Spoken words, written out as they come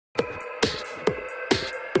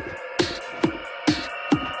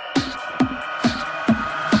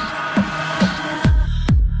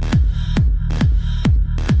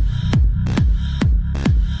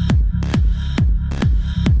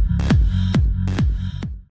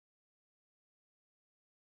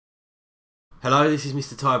Hello, this is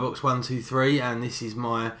Mr. Tiebox123 and this is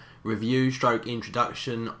my review stroke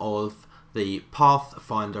introduction of the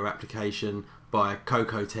PathFinder application by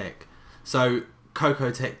Cocotech. So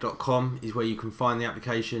cocotech.com is where you can find the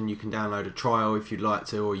application. You can download a trial if you'd like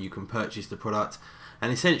to, or you can purchase the product.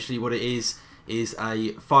 And essentially what it is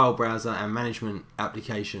a file browser and management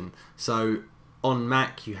application. So on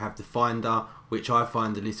Mac you have the Finder, which I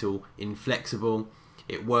find a little inflexible.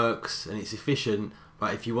 It works and it's efficient,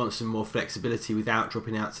 but if you want some more flexibility without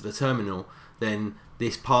dropping out to the terminal, then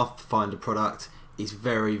this PathFinder product is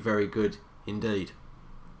very, very good indeed.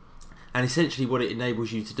 And essentially what it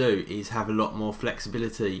enables you to do is have a lot more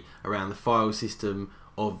flexibility around the file system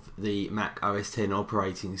of the Mac OS X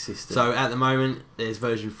operating system. So at the moment there's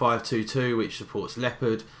version 5.2.2 which supports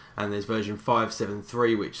Leopard, and there's version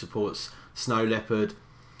 5.7.3 which supports Snow Leopard,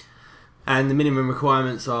 and the minimum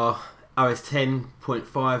requirements are OS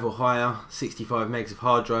 10.5 or higher, 65 megs of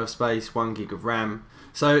hard drive space, 1 gig of RAM.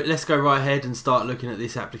 So let's go right ahead and start looking at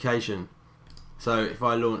this application. So if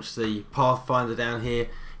I launch the PathFinder down here,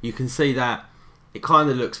 you can see that it kind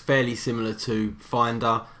of looks fairly similar to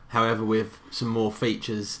Finder, however with some more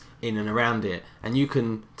features in and around it. And you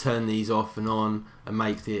can turn these off and on and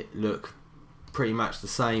make it look pretty much the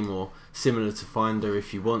same or similar to Finder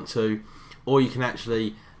if you want to. Or you can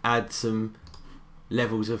actually add some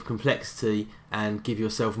levels of complexity and give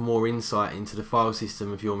yourself more insight into the file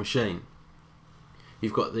system of your machine.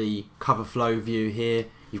 You've got the cover flow view here,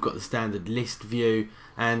 you've got the standard list view,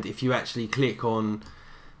 and if you actually click on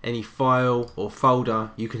any file or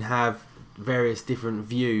folder, you can have various different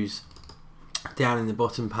views down in the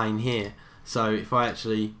bottom pane here. So if I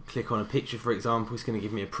actually click on a picture, for example, it's going to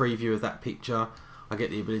give me a preview of that picture. I get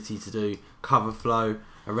the ability to do cover flow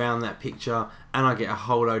around that picture, and I get a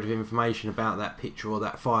whole load of information about that picture or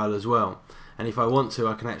that file as well. And if I want to,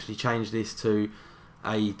 I can actually change this to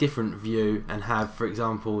a different view and have, for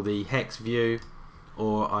example, the hex view,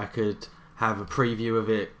 or I could have a preview of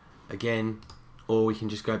it again, or we can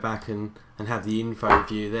just go back and have the info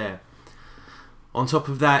view there. On top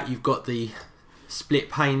of that, you've got the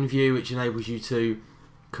split pane view, which enables you to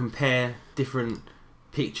compare different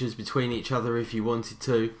pictures between each other if you wanted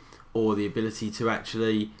to, or the ability to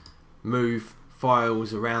actually move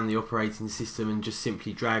files around the operating system and just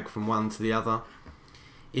simply drag from one to the other.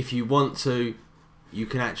 If you want to, you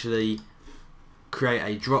can actually create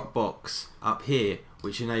a Dropbox up here,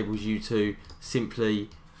 which enables you to simply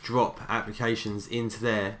drop applications into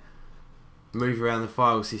there, move around the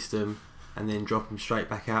file system, and then drop them straight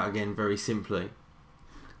back out again very simply.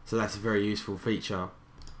 So that's a very useful feature.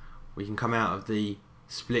 We can come out of the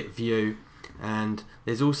split view, and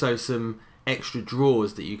there's also some extra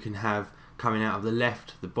drawers that you can have coming out of the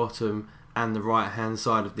left, the bottom and the right hand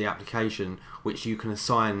side of the application, which you can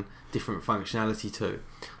assign different functionality to.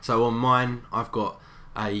 So on mine I've got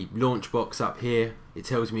a launch box up here. It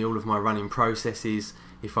tells me all of my running processes.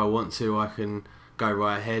 If I want to, I can go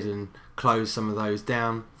right ahead and close some of those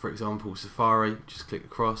down. For example, Safari, just click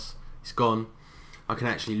across, it's gone. I can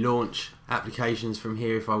actually launch applications from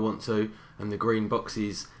here if I want to, and the green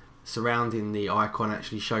boxes surrounding the icon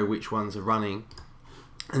actually show which ones are running.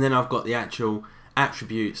 And then I've got the actual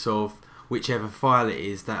attributes of whichever file it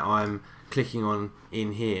is that I'm clicking on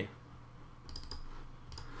in here.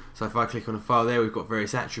 So if I click on a file there, we've got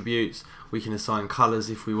various attributes. We can assign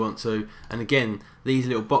colors if we want to, and again these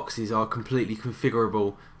little boxes are completely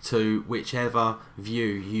configurable to whichever view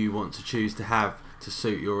you want to choose to have to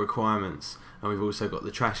suit your requirements. And we've also got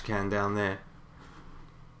the trash can down there.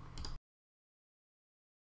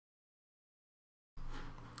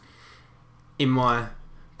 In my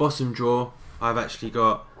bottom drawer I've actually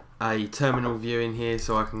got a terminal view in here,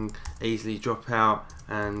 so I can easily drop out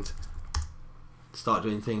and start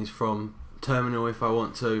doing things from terminal if I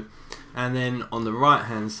want to. And then on the right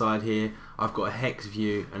hand side here I've got a hex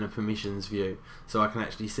view and a permissions view, so I can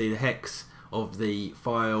actually see the hex of the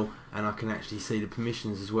file and I can actually see the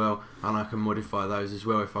permissions as well, and I can modify those as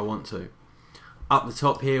well if I want to. Up the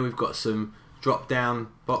top here we've got some drop down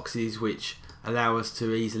boxes which allow us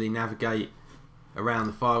to easily navigate around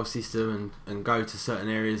the file system and go to certain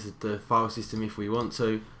areas of the file system if we want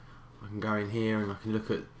to. I can go in here and I can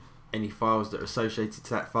look at any files that are associated to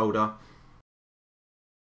that folder.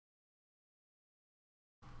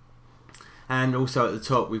 And also at the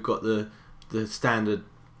top we've got the standard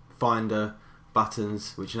Finder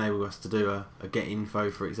buttons which enable us to do a get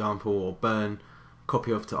info, for example, or burn,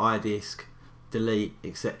 copy off to iDisk, delete,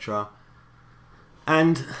 etc.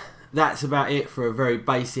 And that's about it for a very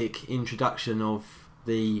basic introduction of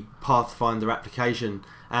the PathFinder application.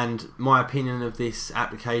 And my opinion of this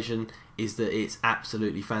application is that it's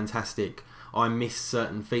absolutely fantastic. I miss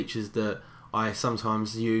certain features that I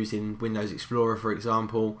sometimes use in Windows Explorer, for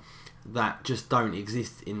example, that just don't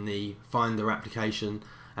exist in the Finder application,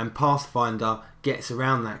 and PathFinder gets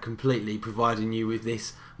around that completely, providing you with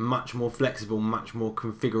this much more flexible, much more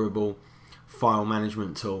configurable file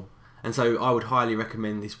management tool. And so I would highly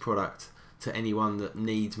recommend this product to anyone that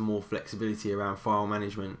needs more flexibility around file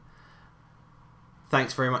management.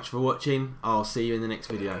 Thanks very much for watching. I'll see you in the next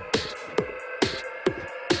video.